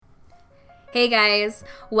Hey guys,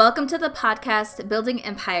 welcome to the podcast Building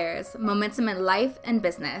Empires, Momentum in Life and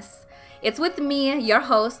Business. It's with me, your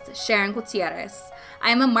host, Sharon Gutierrez. I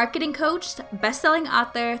am a marketing coach, best-selling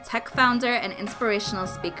author, tech founder, and inspirational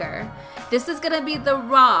speaker. This is going to be the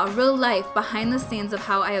raw, real life behind the scenes of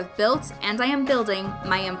how I have built and I am building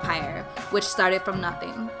my empire, which started from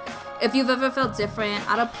nothing. If you've ever felt different,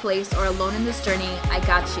 out of place, or alone in this journey, I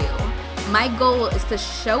got you. My goal is to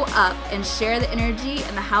show up and share the energy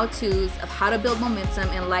and the how-tos of how to build momentum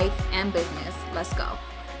in life and business. Let's go.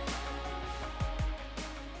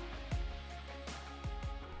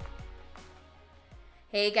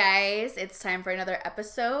 Hey guys, it's time for another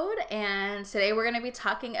episode, and today we're going to be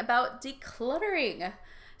talking about decluttering.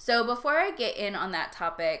 So before I get in on that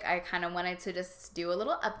topic, I kind of wanted to just do a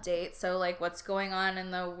little update. So what's going on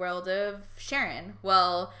in the world of Sharon?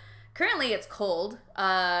 Well, currently it's cold.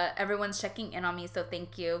 Everyone's checking in on me, so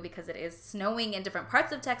thank you, because it is snowing in different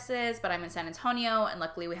parts of Texas, but I'm in San Antonio, and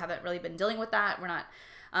luckily we haven't really been dealing with that. We're not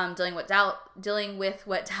dealing with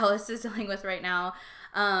what Dallas is dealing with right now.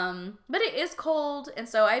 But it is cold, and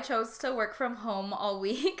so I chose to work from home all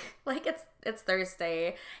week. It's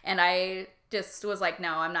Thursday, and I just was like,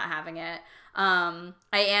 no, I'm not having it. I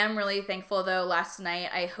am really thankful though. Last night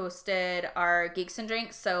I hosted our Geeks and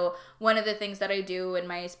Drinks. So one of the things that I do in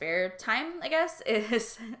my spare time, I guess,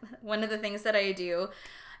 is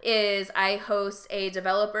I host a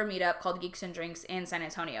developer meetup called Geeks and Drinks in San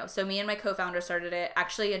Antonio. So me and my co-founder started it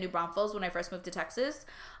actually in New Braunfels when I first moved to Texas.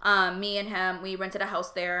 Me and him, we rented a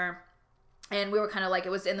house there, and we were kind of like, it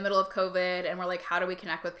was in the middle of COVID, and we're like, how do we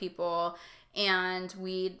connect with people? And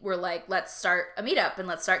we were like, let's start a meetup and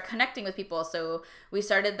let's start connecting with people. So we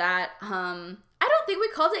started that. I don't think we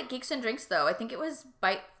called it Geeks and Drinks though. I think it was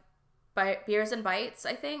Beers and Bites,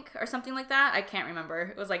 I think, or something like that. I can't remember.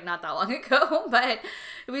 It was not that long ago, but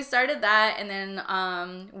we started that. And then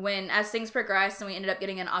as things progressed and we ended up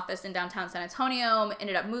getting an office in downtown San Antonio,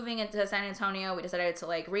 ended up moving into San Antonio, we decided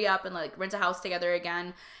to re-up and rent a house together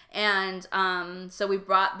again. And so we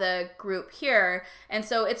brought the group here. And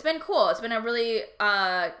so it's been cool. It's been a really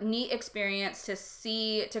neat experience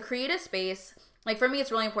to create a space. For me,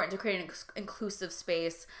 it's really important to create an inclusive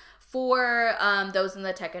space for those in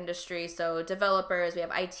the tech industry. So developers, we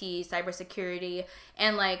have IT, cybersecurity,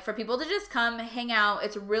 and for people to just come hang out.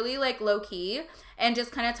 It's really low key, and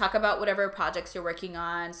just kind of talk about whatever projects you're working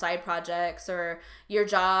on, side projects or your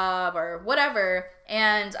job or whatever.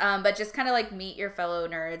 And but just kind of meet your fellow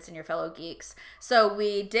nerds and your fellow geeks. So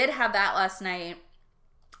we did have that last night.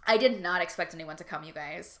 I did not expect anyone to come, you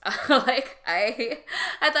guys. I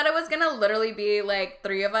thought it was gonna literally be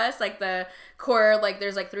three of us, the core,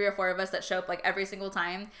 there's 3 or 4 of us that show up every single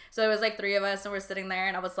time. So it was 3 of us, and we're sitting there,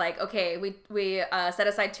 and I was like, okay, we set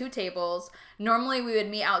aside 2 tables. Normally we would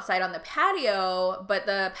meet outside on the patio, but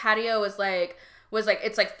the patio was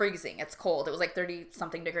it's freezing. It's cold. It was 30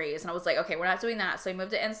 something degrees. And I was like, okay, we're not doing that. So we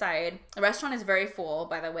moved it inside. The restaurant is very full,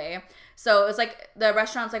 by the way. So it was the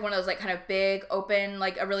restaurant's one of those kind of big open,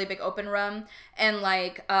 a really big open room. And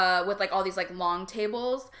with all these long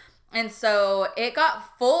tables. And so it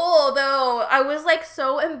got full though. I was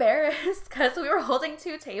so embarrassed because we were holding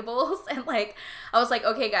 2 tables. And I was like,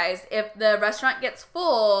 okay guys, if the restaurant gets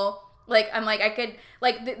full, I could,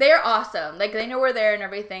 they're awesome. They know we're there and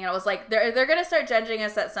everything. And I was like, they're going to start judging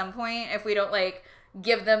us at some point if we don't,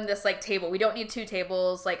 give them this, table. We don't need 2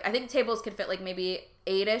 tables. I think tables could fit, maybe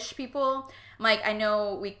 8-ish people. I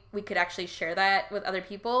know we could actually share that with other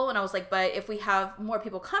people. And I was like, but if we have more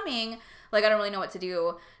people coming, I don't really know what to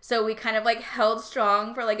do. So we kind of, held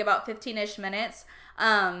strong for, about 15-ish minutes.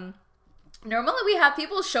 Normally we have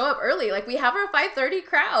people show up early. We have our 5:30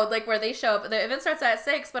 crowd, where they show up. The event starts at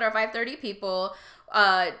 6, but our 5:30 people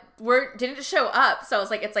didn't show up. So I was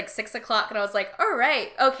like, it's 6 o'clock, and I was like, all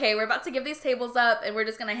right, okay, we're about to give these tables up, and we're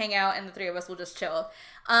just gonna hang out, and the 3 of us will just chill.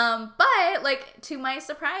 But to my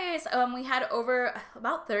surprise, we had over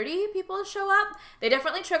about 30 people show up. They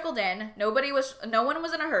definitely trickled in. No one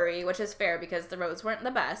was in a hurry, which is fair because the roads weren't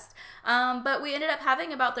the best. But we ended up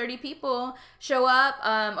having about 30 people show up,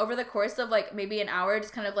 over the course of maybe an hour,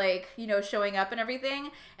 just kind of showing up and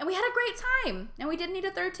everything. And we had a great time, and we didn't need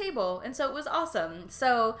a 3rd table. And so it was awesome.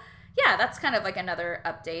 So yeah, that's kind of another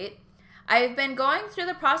update. I've been going through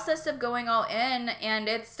the process of going all in, and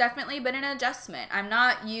it's definitely been an adjustment. I'm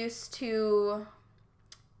not used to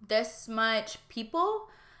this much people,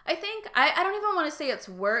 I think. I don't even want to say it's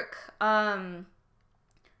work. I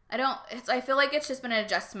feel like it's just been an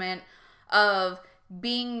adjustment of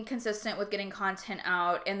being consistent with getting content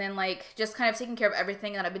out, and then like just kind of taking care of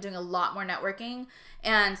everything. That I've been doing a lot more networking,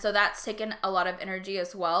 and so that's taken a lot of energy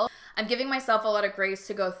as well. I'm giving myself a lot of grace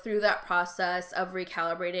to go through that process of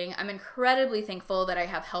recalibrating. I'm incredibly thankful that I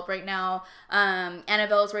have help right now.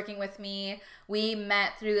 Annabelle is working with me. We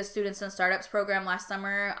met through the Students and Startups program last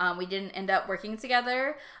summer. We didn't end up working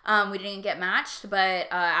together. We didn't get matched, but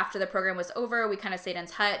after the program was over, we kind of stayed in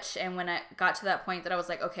touch. And when I got to that point that I was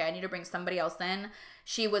like, okay, I need to bring somebody else in,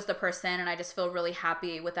 she was the person, and I just feel really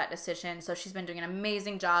happy with that decision. So she's been doing an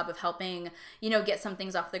amazing job of helping, get some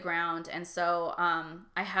things off the ground. And so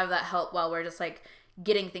I have that help while we're just like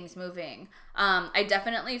getting things moving. I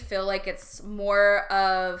definitely feel like it's more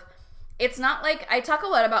of, it's not like, I talk a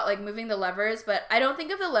lot about like moving the levers, but I don't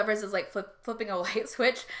think of the levers as like flipping a light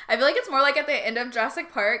switch. I feel like it's more like at the end of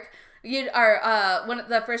Jurassic Park,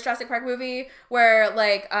 the first Jurassic Park movie, where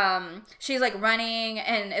like she's like running,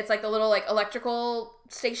 and it's like the little like electrical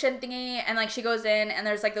station thingy, and like she goes in, and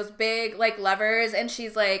there's like those big like levers, and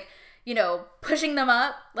she's like pushing them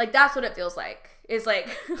up. Like that's what it feels like. It's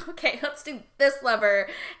like, okay, let's do this lever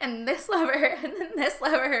and this lever and then this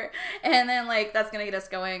lever, and then like that's gonna get us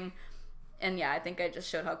going. And yeah, I think I just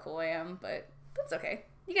showed how cool I am, but that's okay.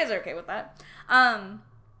 You guys are okay with that.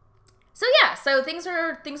 So things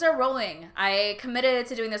are rolling. I committed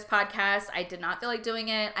to doing this podcast. I did not feel like doing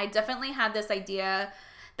it. I definitely had this idea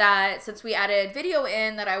that since we added video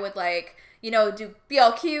in, that I would like, be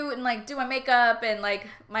all cute and like do my makeup, and like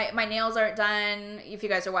my nails aren't done. If you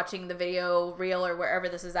guys are watching the video reel or wherever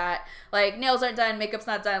this is at, like nails aren't done, makeup's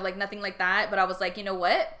not done, like nothing like that. But I was like, you know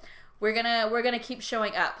what? We're gonna keep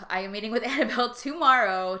showing up. I am meeting with Annabelle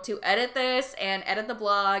tomorrow to edit this and edit the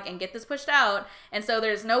blog and get this pushed out. And so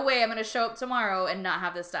there's no way I'm gonna show up tomorrow and not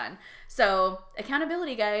have this done. So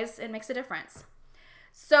accountability, guys, it makes a difference.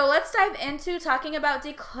 So let's dive into talking about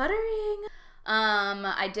decluttering.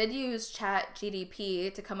 I did use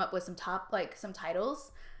ChatGPT to come up with some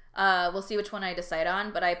titles. We'll see which one I decide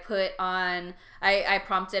on, but I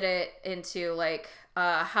prompted it into like,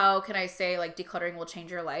 how can I say like decluttering will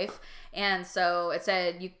change your life? And so it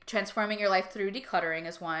said transforming your life through decluttering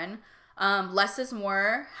is one. Less is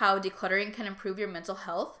more, how decluttering can improve your mental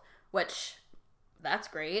health, which that's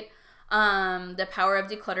great. The power of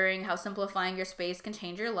decluttering, how simplifying your space can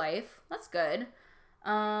change your life. That's good.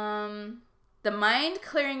 The mind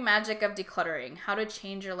clearing magic of decluttering, how to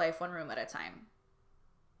change your life one room at a time.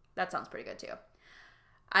 That sounds pretty good too.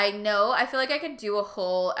 I feel like I could do a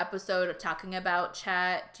whole episode of talking about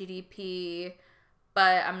ChatGPT,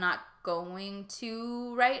 but I'm not going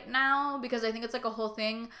to right now because I think it's like a whole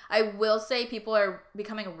thing. I will say people are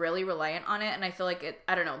becoming really reliant on it, and I feel like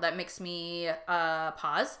that makes me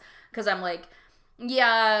pause, because I'm like,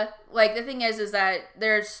 yeah, like the thing is that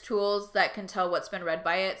there's tools that can tell what's been read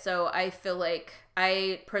by it. So I feel like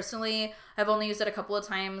I personally have only used it a couple of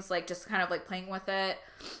times, like just kind of like playing with it.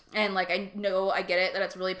 And like, I get it that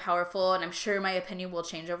it's really powerful, and I'm sure my opinion will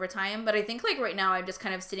change over time. But I think like right now I'm just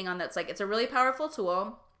kind of sitting on that's like, it's a really powerful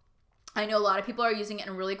tool. I know a lot of people are using it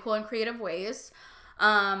in really cool and creative ways.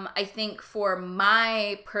 I think for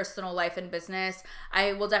my personal life and business,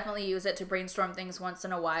 I will definitely use it to brainstorm things once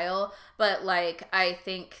in a while. But like, I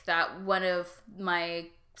think that one of my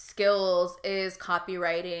skills is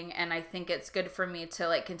copywriting, and I think it's good for me to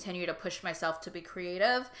like continue to push myself to be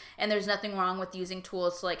creative, and there's nothing wrong with using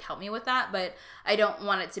tools to like help me with that, but I don't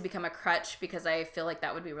want it to become a crutch, because I feel like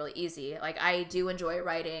that would be really easy. Like, I do enjoy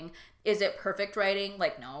writing. Is it perfect writing?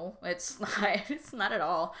 Like, no, it's not at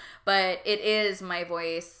all, but it is my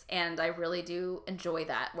voice, and I really do enjoy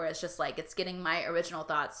that, where it's just like, it's getting my original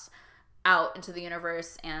thoughts out into the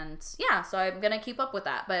universe. And yeah, so I'm gonna keep up with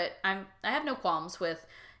that, but I have no qualms with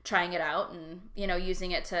trying it out and using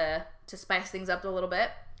it to spice things up a little bit.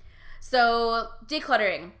 So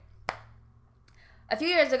decluttering. A few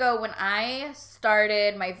years ago, when I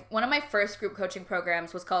started one of my first group coaching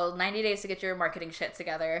programs was called 90 Days to Get Your Marketing Shit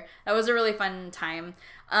Together. That was a really fun time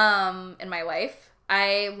in my life.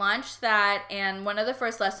 I launched that, and one of the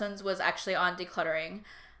first lessons was actually on decluttering.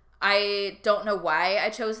 I don't know why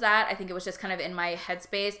I chose that. I think it was just kind of in my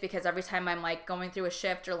headspace, because every time I'm like going through a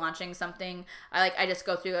shift or launching something, I just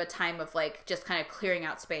go through a time of like just kind of clearing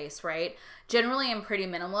out space, right? Generally, I'm a pretty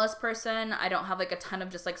minimalist person. I don't have like a ton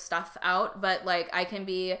of just like stuff out, but like I can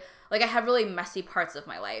be like, I have really messy parts of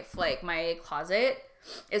my life. Like my closet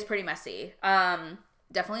is pretty messy.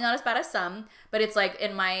 Definitely not as bad as some, but it's like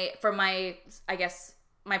I guess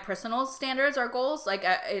my personal standards or goals, like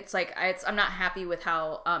I'm not happy with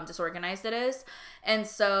how disorganized it is. And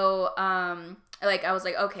so like I was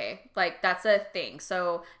like, okay, like that's a thing.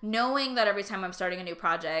 So knowing that every time I'm starting a new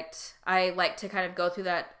project, I like to kind of go through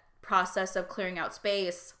that process of clearing out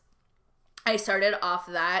space, I started off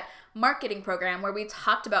that marketing program where we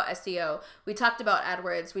talked about SEO, we talked about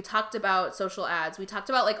AdWords, we talked about social ads, we talked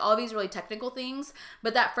about like all these really technical things.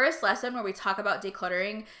 But that first lesson where we talk about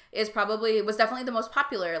decluttering was definitely the most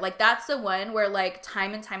popular. Like that's the one where like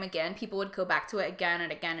time and time again, people would go back to it again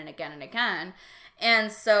and again and again and again.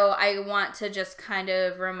 And so I want to just kind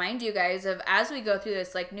of remind you guys of, as we go through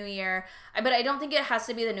this like new year, but I don't think it has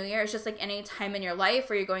to be the new year. It's just like any time in your life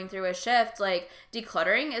where you're going through a shift, like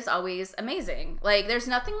decluttering is always amazing. Like there's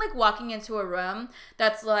nothing like walking into a room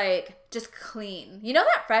that's like just clean. You know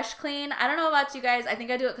that fresh clean? I don't know about you guys. I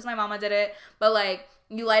think I do it because my mama did it, but like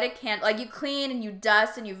you light a candle, like you clean and you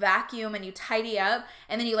dust and you vacuum and you tidy up,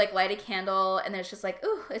 and then you like light a candle, and then it's just like,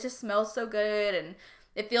 ooh, it just smells so good and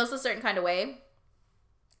it feels a certain kind of way.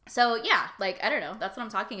 So yeah, like, I don't know, that's what I'm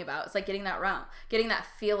talking about. It's like getting that getting that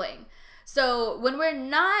feeling. So when we're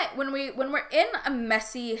in a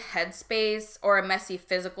messy headspace or a messy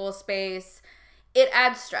physical space, it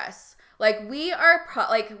adds stress. Like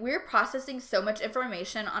we're processing so much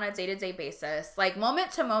information on a day-to-day basis, like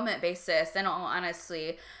moment to moment basis. And all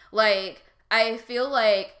honestly, like I feel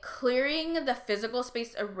like clearing the physical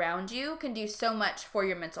space around you can do so much for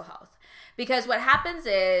your mental health. Because what happens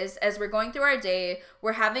is, as we're going through our day,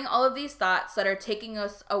 we're having all of these thoughts that are taking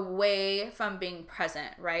us away from being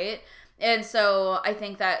present, right? And so I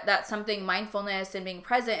think that that's something, mindfulness and being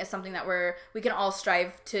present is something that we can all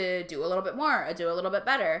strive to do a little bit more, or do a little bit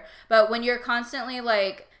better. But when you're constantly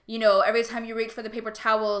like, you know, every time you reach for the paper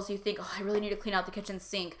towels, you think, oh, I really need to clean out the kitchen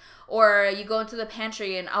sink. Or you go into the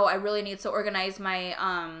pantry and, oh, I really need to organize my,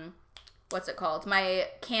 what's it called? My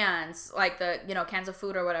cans, like the, you know, cans of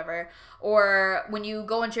food or whatever. Or when you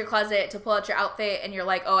go into your closet to pull out your outfit and you're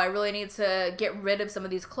like, oh, I really need to get rid of some of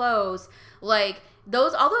these clothes. Like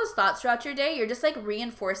all those thoughts throughout your day, you're just like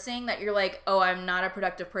reinforcing that you're like, oh, I'm not a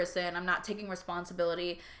productive person. I'm not taking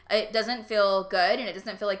responsibility. It doesn't feel good, and it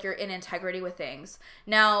doesn't feel like you're in integrity with things.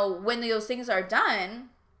 Now, when those things are done,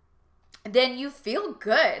 then you feel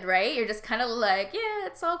good, right? You're just kind of like, yeah,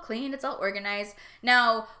 it's all clean, it's all organized.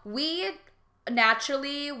 Now, we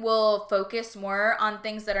naturally will focus more on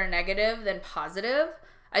things that are negative than positive.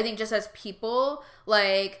 I think just as people,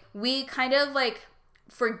 like, we kind of like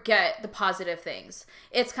forget the positive things.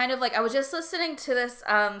 It's kind of like, I was just listening to this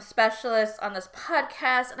specialist on this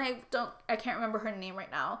podcast, and I can't remember her name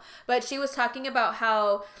right now, but she was talking about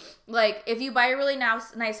how, like, if you buy a really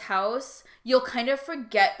nice house, you'll kind of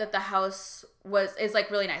forget that the house is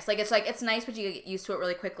like really nice. Like it's nice, but you get used to it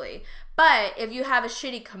really quickly. But if you have a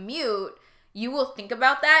shitty commute, you will think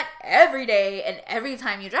about that every day and every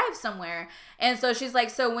time you drive somewhere. And so she's like,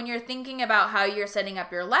 so when you're thinking about how you're setting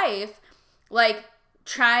up your life, like,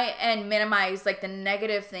 try and minimize like the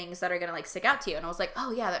negative things that are gonna like stick out to you. And I was like,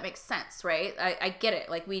 oh yeah, that makes sense, right? I get it.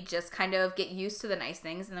 Like we just kind of get used to the nice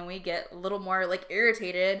things, and then we get a little more like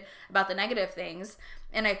irritated about the negative things.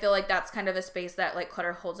 And I feel like that's kind of a space that like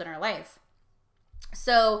clutter holds in our life.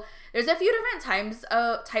 So there's a few different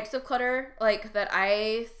types of clutter like that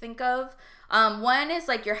I think of. One is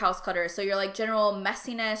like your house clutter. So your like general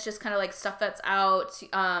messiness, just kind of like stuff that's out,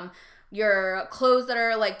 your clothes that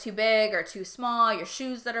are like too big or too small, your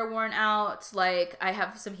shoes that are worn out. Like I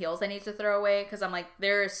have some heels I need to throw away because I'm like,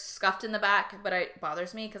 they're scuffed in the back, but it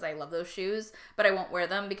bothers me because I love those shoes, but I won't wear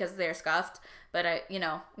them because they're scuffed. But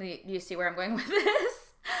you see where I'm going with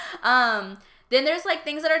this. Then there's like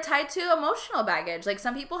things that are tied to emotional baggage. Like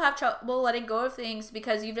some people have trouble letting go of things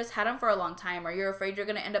because you've just had them for a long time, or you're afraid you're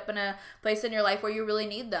going to end up in a place in your life where you really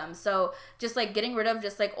need them. So just like getting rid of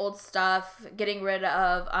just like old stuff, getting rid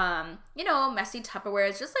of, messy Tupperware.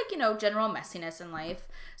 It's just like, general messiness in life.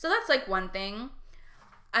 So that's like one thing.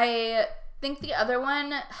 I think the other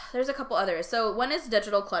one, there's a couple others. So one is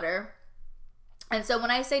digital clutter. And so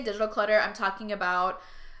when I say digital clutter, I'm talking about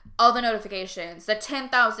all the notifications, the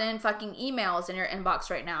 10,000 fucking emails in your inbox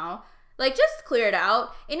right now. Like, just clear it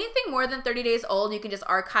out. Anything more than 30 days old, you can just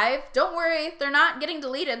archive. Don't worry, they're not getting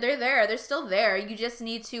deleted. They're there. They're still there. You just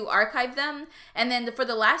need to archive them. And then for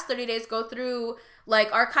the last 30 days, go through,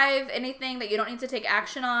 like, archive anything that you don't need to take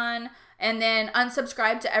action on. And then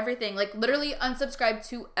unsubscribe to everything. Like, literally unsubscribe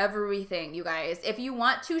to everything, you guys. If you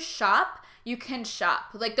want to shop, you can shop.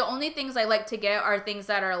 Like, the only things I like to get are things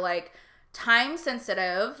that are, like, time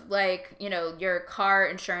sensitive, like, your car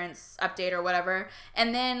insurance update or whatever.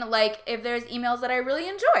 And then, like, if there's emails that I really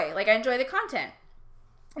enjoy, like, I enjoy the content,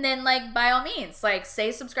 and then, like, by all means, like,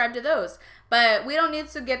 say subscribe to those. But we don't need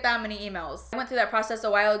to get that many emails. I went through that process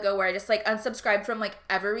a while ago where I just like unsubscribed from like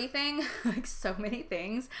everything, like so many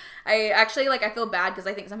things. I actually like, I feel bad because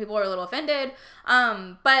I think some people are a little offended.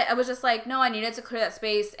 But I was just like, no, I needed to clear that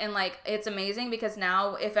space. And like, it's amazing because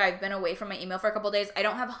now if I've been away from my email for a couple days, I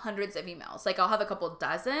don't have hundreds of emails. Like I'll have a couple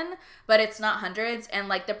dozen, but it's not hundreds. And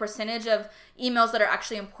like the percentage of emails that are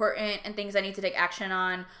actually important and things I need to take action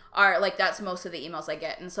on are like, that's most of the emails I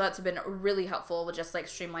get. And so that's been really helpful with just like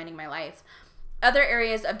streamlining my life. Other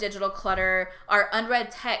areas of digital clutter are unread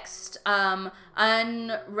text,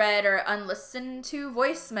 unread or unlistened to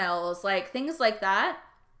voicemails, like things like that,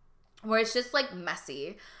 where it's just like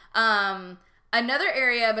messy. Another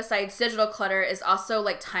area besides digital clutter is also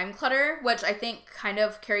like time clutter, which I think kind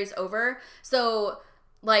of carries over. So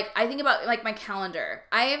like I think about like my calendar.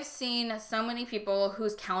 I have seen so many people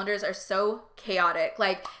whose calendars are so chaotic.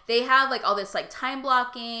 Like they have like all this like time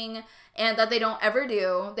blocking and that they don't ever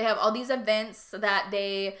do. They have all these events that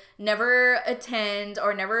they never attend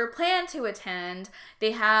or never plan to attend.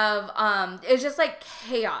 They have, it's just like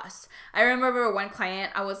chaos. I remember one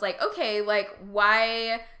client, I was like, okay, like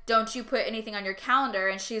why don't you put anything on your calendar?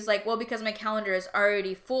 And she's like, well, because my calendar is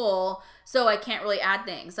already full, so I can't really add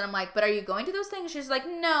things. And I'm like, but are you going to those things? She's like,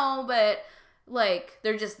 no, but like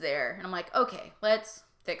they're just there. And I'm like, okay, let's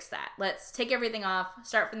fix that. Let's take everything off,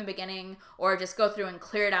 start from the beginning, or just go through and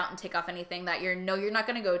clear it out and take off anything that you're not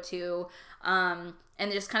going to go to.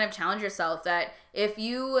 And just kind of challenge yourself that if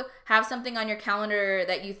you have something on your calendar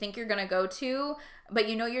that you think you're going to go to, but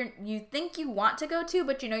you think you want to go to,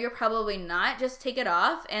 but you're probably not, just take it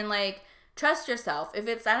off and like trust yourself. If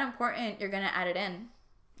it's that important, you're going to add it in.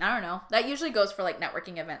 I don't know. That usually goes for like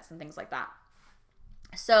networking events and things like that.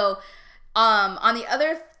 So, on the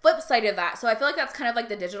other flip side of that, so I feel like that's kind of like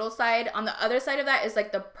the digital side. On the other side of that is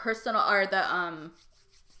like the personal or the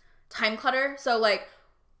time clutter. So like,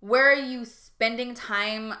 where are you spending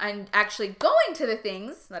time and actually going to the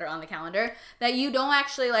things that are on the calendar that you don't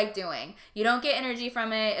actually like doing? You don't get energy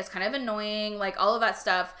from it. It's kind of annoying, like all of that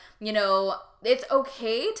stuff. It's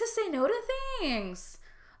okay to say no to things.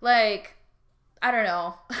 Like, I don't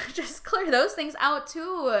know, just clear those things out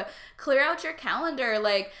too. Clear out your calendar.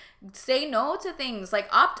 Like, say no to things, like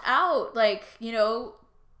opt out, like,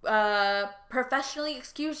 professionally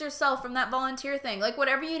excuse yourself from that volunteer thing. Like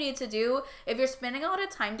whatever you need to do, if you're spending a lot of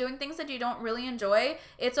time doing things that you don't really enjoy,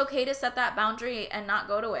 it's okay to set that boundary and not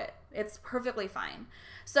go to it. It's perfectly fine.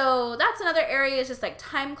 So that's another area, is just like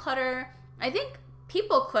time clutter. I think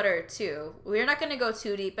people clutter too. We're not going to go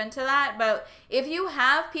too deep into that, but if you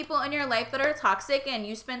have people in your life that are toxic and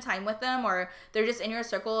you spend time with them, or they're just in your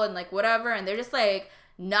circle and like whatever, and they're just like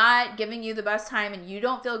not giving you the best time and you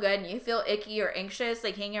don't feel good and you feel icky or anxious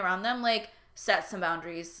like hanging around them, like set some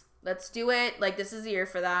boundaries. Let's do it. Like this is the year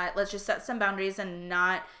for that. Let's just set some boundaries and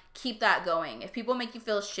not keep that going. If people make you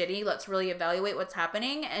feel shitty, let's really evaluate what's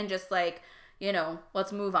happening and just like,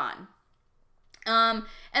 let's move on. And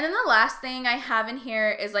then the last thing I have in here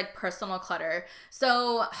is like personal clutter.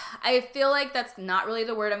 So I feel like that's not really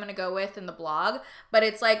the word I'm going to go with in the blog, but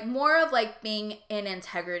it's like more of like being in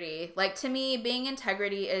integrity. Like to me, being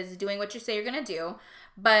integrity is doing what you say you're going to do.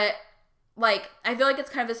 But like, I feel like it's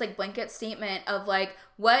kind of this like blanket statement of like,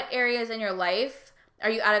 what areas in your life are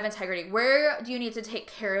you out of integrity? Where do you need to take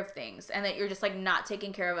care of things and that you're just like not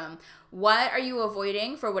taking care of them? What are you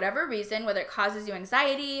avoiding for whatever reason, whether it causes you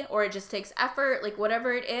anxiety or it just takes effort, like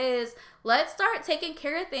whatever it is, let's start taking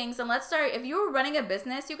care of things. And if you were running a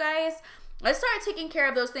business, you guys, let's start taking care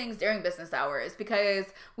of those things during business hours, because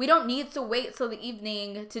we don't need to wait till the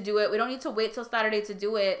evening to do it. We don't need to wait till Saturday to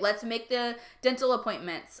do it. Let's make the dental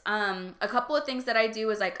appointments. A couple of things that I do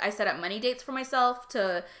is like I set up money dates for myself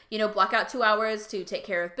to, block out 2 hours to take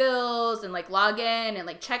care of bills and like log in and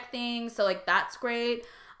like check things. So like that's great.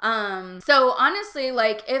 So honestly,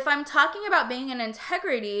 like if I'm talking about being in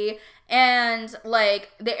integrity and like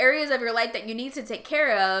the areas of your life that you need to take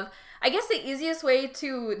care of, I guess the easiest way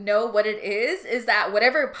to know what it is that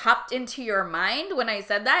whatever popped into your mind when I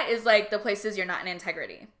said that is like the places you're not in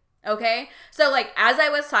integrity. Okay? So like as I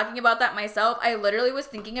was talking about that myself, I literally was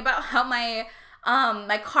thinking about how my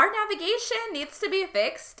car navigation needs to be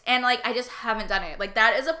fixed, and like I just haven't done it. Like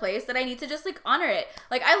that is a place that I need to just like honor it.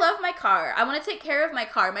 Like I love my car. I want to take care of my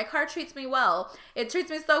car. My car treats me well. It treats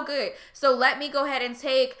me so good. So let me go ahead and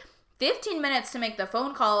take 15 minutes to make the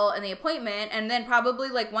phone call and the appointment, and then probably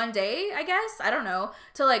like one day, I guess, I don't know,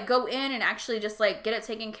 to like go in and actually just like get it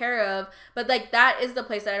taken care of. But like that is the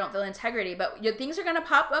place that I don't feel integrity. But your things are gonna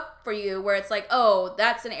pop up for you where it's like, oh,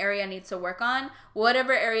 that's an area I need to work on.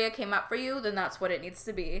 Whatever area came up for you, then that's what it needs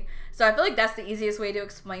to be. So I feel like that's the easiest way to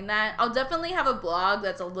explain that. I'll definitely have a blog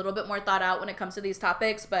that's a little bit more thought out when it comes to these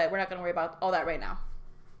topics, but we're not gonna worry about all that right now.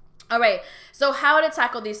 All right, so how to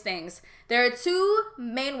tackle these things. There are 2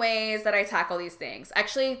 main ways that I tackle these things.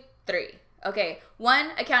 Actually, 3. Okay,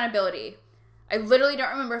 1, accountability. I literally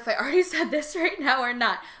don't remember if I already said this right now or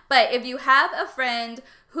not. But if you have a friend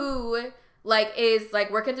who like is like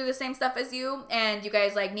working through the same stuff as you and you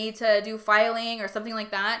guys like need to do filing or something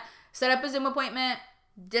like that, set up a Zoom appointment,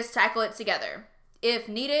 just tackle it together. If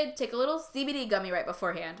needed, take a little CBD gummy right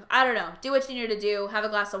beforehand. I don't know. Do what you need to do. Have a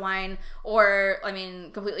glass of wine or, I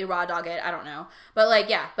mean, completely raw dog it. I don't know. But like,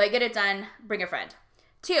 yeah, but get it done. Bring a friend.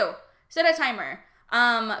 2, set a timer.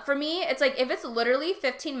 For me, it's like if it's literally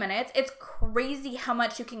 15 minutes, it's crazy how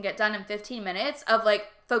much you can get done in 15 minutes of like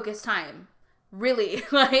focus time. Really,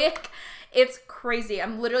 like it's crazy.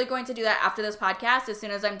 I'm literally going to do that after this podcast. As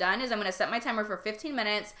soon as I'm done is I'm going to set my timer for 15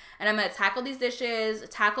 minutes and I'm going to tackle these dishes,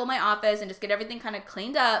 tackle my office and just get everything kind of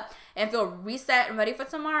cleaned up and feel reset and ready for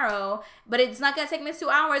tomorrow. But it's not going to take me 2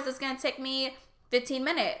 hours. It's going to take me 15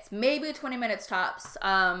 minutes, maybe 20 minutes tops.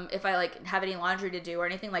 If I like have any laundry to do or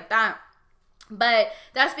anything like that. But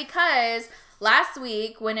that's because last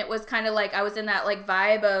week when it was kind of like I was in that like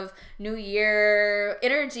vibe of New Year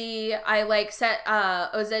energy, I like set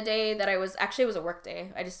it was a day that it was a work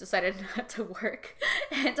day. I just decided not to work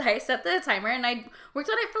and I set the timer and I worked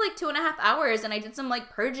on it for like 2.5 hours and I did some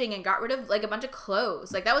like purging and got rid of like a bunch of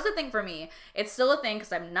clothes. Like that was a thing for me. It's still a thing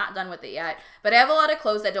because I'm not done with it yet, but I have a lot of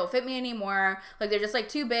clothes that don't fit me anymore. Like they're just like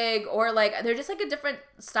too big or like they're just like a different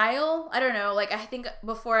style. I don't know. Like I think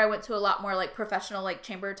before I went to a lot more like professional like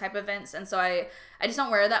chamber type events and so I just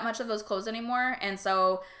don't wear that much of those clothes anymore. And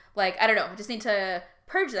so, like, I don't know. I just need to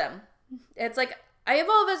purge them. It's like, I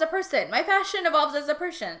evolve as a person. My fashion evolves as a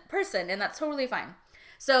person, and that's totally fine.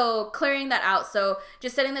 So, clearing that out. So,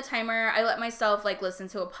 just setting the timer. I let myself, like, listen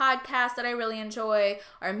to a podcast that I really enjoy,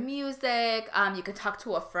 or music. You can talk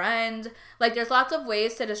to a friend. Like, there's lots of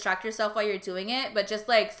ways to distract yourself while you're doing it, but just,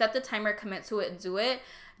 like, set the timer, commit to it, and do it.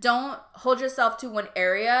 Don't hold yourself to one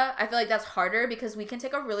area. I feel like that's harder because we can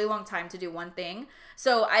take a really long time to do one thing.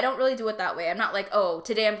 So I don't really do it that way. I'm not like, oh,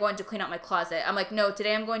 today I'm going to clean out my closet. I'm like, no,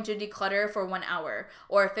 today I'm going to declutter for 1 hour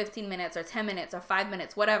or 15 minutes or 10 minutes or 5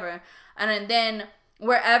 minutes, whatever. And then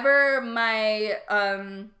wherever my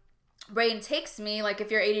brain takes me, like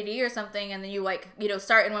if you're ADD or something and then you like, you know,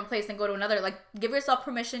 start in one place and go to another, like give yourself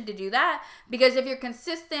permission to do that, because if you're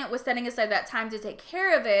consistent with setting aside that time to take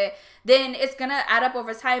care of it, then it's gonna add up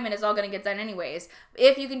over time and it's all gonna get done anyways,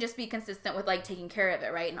 if you can just be consistent with like taking care of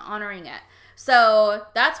it, right, and honoring it. So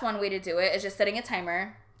that's one way to do it, is just setting a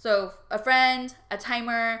timer. So a friend, a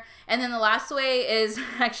timer, and then the last way is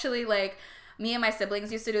actually like, me and my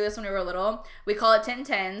siblings used to do this when we were little. We call it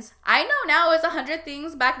 10-10s. I know now it's 100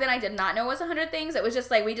 things. Back then I did not know it was 100 things. It was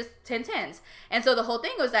just like, we just 10-10s. And so the whole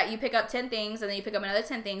thing was that you pick up 10 things and then you pick up another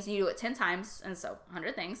 10 things and you do it 10 times. And so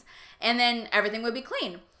 100 things. And then everything would be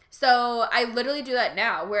clean. So I literally do that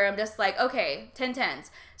now where I'm just like, okay,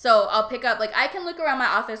 10-10s. So I'll pick up, like I can look around my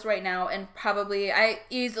office right now and probably I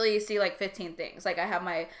easily see like 15 things. Like I have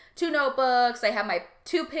my 2 notebooks. I have my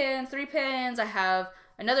 2 pens, 3 pens. I have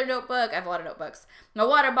another notebook. I have a lot of notebooks. My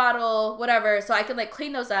water bottle, whatever. So I can like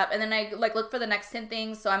clean those up and then I like look for the next 10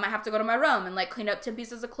 things. So I might have to go to my room and like clean up 10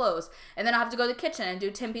 pieces of clothes. And then I'll have to go to the kitchen and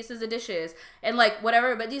do 10 pieces of dishes and like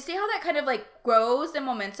whatever. But do you see how that kind of like grows in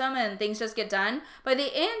momentum and things just get done? By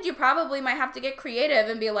the end, you probably might have to get creative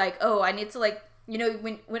and be like, oh, I need to like, you know,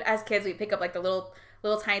 when as kids, we pick up like the little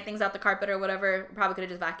tiny things out the carpet or whatever. Probably could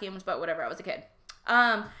have just vacuumed, but whatever. I was a kid.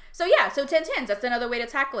 So yeah, so 10-10s, that's another way to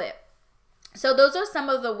tackle it. So those are some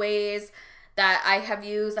of the ways that I have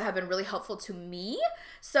used that have been really helpful to me.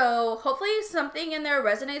 So hopefully something in there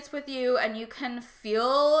resonates with you and you can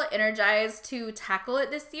feel energized to tackle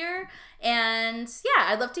it this year. And yeah,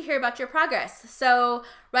 I'd love to hear about your progress. So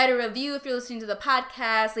write a review if you're listening to the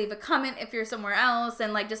podcast, leave a comment if you're somewhere else,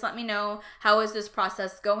 and like just let me know how is this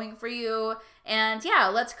process going for you. And yeah,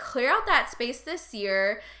 let's clear out that space this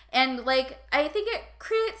year. And like, I think it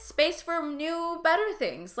creates space for new, better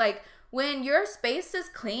things. Like, when your space is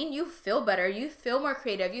clean, you feel better. You feel more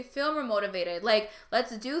creative. You feel more motivated. Like,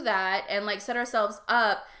 let's do that and like set ourselves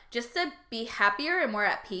up just to be happier and more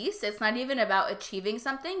at peace. It's not even about achieving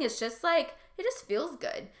something. It's just like, it just feels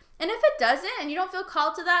good. And if it doesn't and you don't feel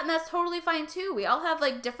called to that, and that's totally fine too. We all have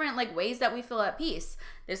like different like ways that we feel at peace.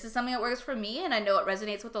 This is something that works for me, and I know it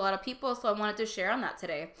resonates with a lot of people, so I wanted to share on that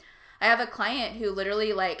today. I have a client who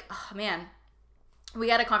literally like, oh man, we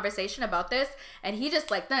had a conversation about this, and he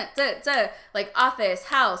just like like office,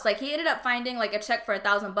 house, like he ended up finding like a check for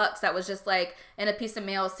 $1,000 that was just like in a piece of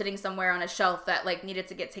mail sitting somewhere on a shelf that like needed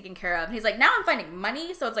to get taken care of. And he's like, now I'm finding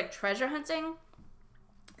money, so it's like treasure hunting.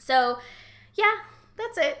 So yeah,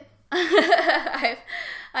 that's it.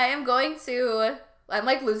 I'm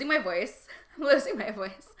like losing my voice.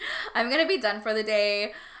 I'm gonna be done for the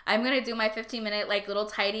day. I'm gonna do my 15-minute like little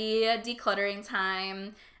tidy decluttering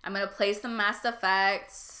time. I'm gonna play some Mass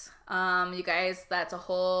Effect. You guys, that's a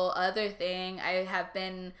whole other thing. I have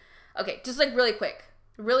been just like really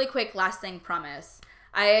quick last thing, promise.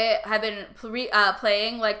 I have been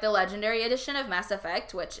playing like the Legendary Edition of Mass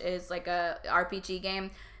Effect, which is like a RPG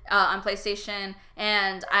game on PlayStation,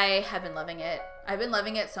 and I have been loving it. I've been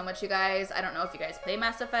loving it so much, you guys. I don't know if you guys play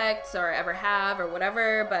Mass Effect or ever have or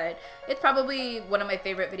whatever, but it's probably one of my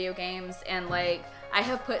favorite video games, and like I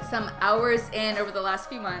have put some hours in over the last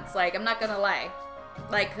few months. Like, I'm not gonna lie.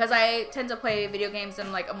 Like, because I tend to play video games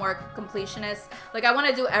in like a more completionist. Like, I want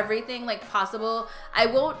to do everything like possible. I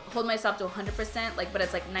won't hold myself to 100%, like, but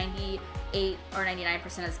it's like 98 or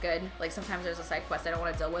 99% is good. Like, sometimes there's a side quest I don't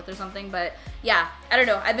want to deal with or something. But yeah, I don't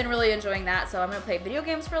know. I've been really enjoying that. So I'm going to play video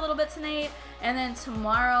games for a little bit tonight. And then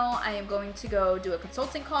tomorrow I am going to go do a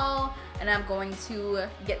consulting call, and I'm going to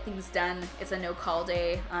get things done. It's a no call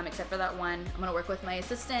day, except for that one. I'm going to work with my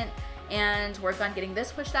assistant and work on getting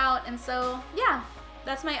this pushed out. And so, yeah.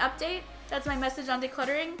 That's my update. That's my message on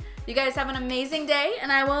decluttering. You guys have an amazing day,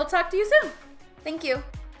 and I will talk to you soon. Thank you.